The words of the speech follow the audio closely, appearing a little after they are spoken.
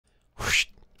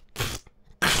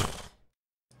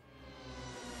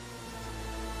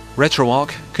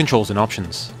RetroArch controls and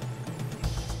options.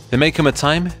 There may come a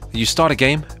time that you start a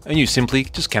game and you simply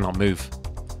just cannot move.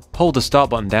 Hold the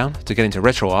start button down to get into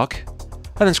RetroArch,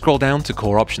 and then scroll down to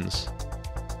core options.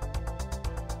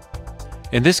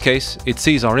 In this case, it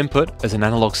sees our input as an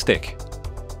analog stick.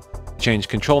 Change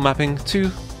control mapping to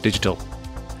digital.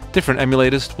 Different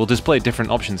emulators will display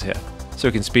different options here, so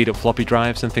we can speed up floppy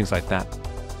drives and things like that.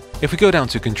 If we go down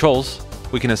to controls,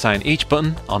 we can assign each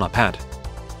button on our pad.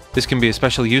 This can be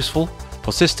especially useful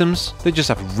for systems that just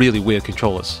have really weird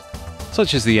controllers,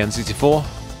 such as the N64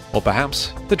 or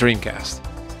perhaps the Dreamcast.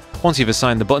 Once you've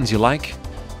assigned the buttons you like,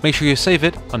 make sure you save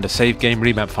it under Save Game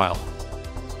Remap file.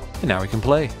 And now we can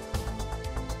play.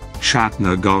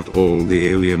 Shatner got all the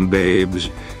alien babes.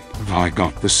 I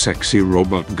got the sexy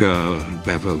robot girl,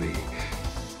 Beverly.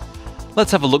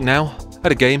 Let's have a look now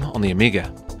at a game on the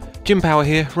Amiga. Gym power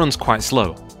here runs quite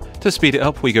slow. To speed it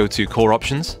up, we go to core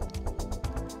options.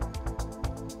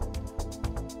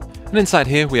 And inside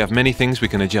here we have many things we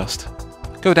can adjust.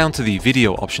 Go down to the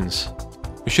video options.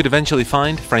 We should eventually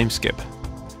find frame skip.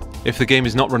 If the game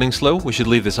is not running slow, we should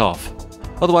leave this off.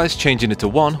 Otherwise, changing it to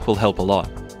 1 will help a lot.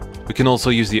 We can also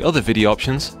use the other video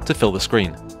options to fill the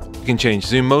screen. We can change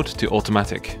zoom mode to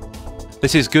automatic.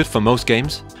 This is good for most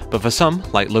games, but for some,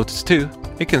 like Lotus 2,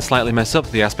 it can slightly mess up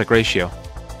the aspect ratio.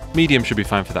 Medium should be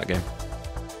fine for that game.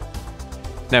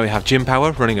 Now we have gym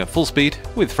power running at full speed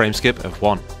with frame skip of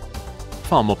 1.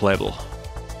 Far more playable.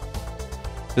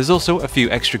 There's also a few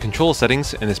extra control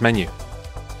settings in this menu.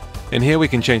 In here we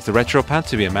can change the retro pad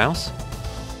to be a mouse,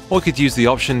 or we could use the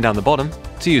option down the bottom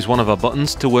to use one of our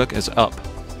buttons to work as up.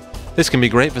 This can be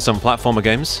great for some platformer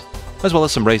games, as well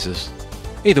as some races.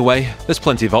 Either way, there's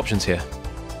plenty of options here.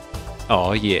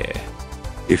 Oh yeah.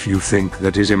 If you think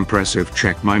that is impressive,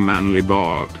 check my manly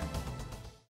bod.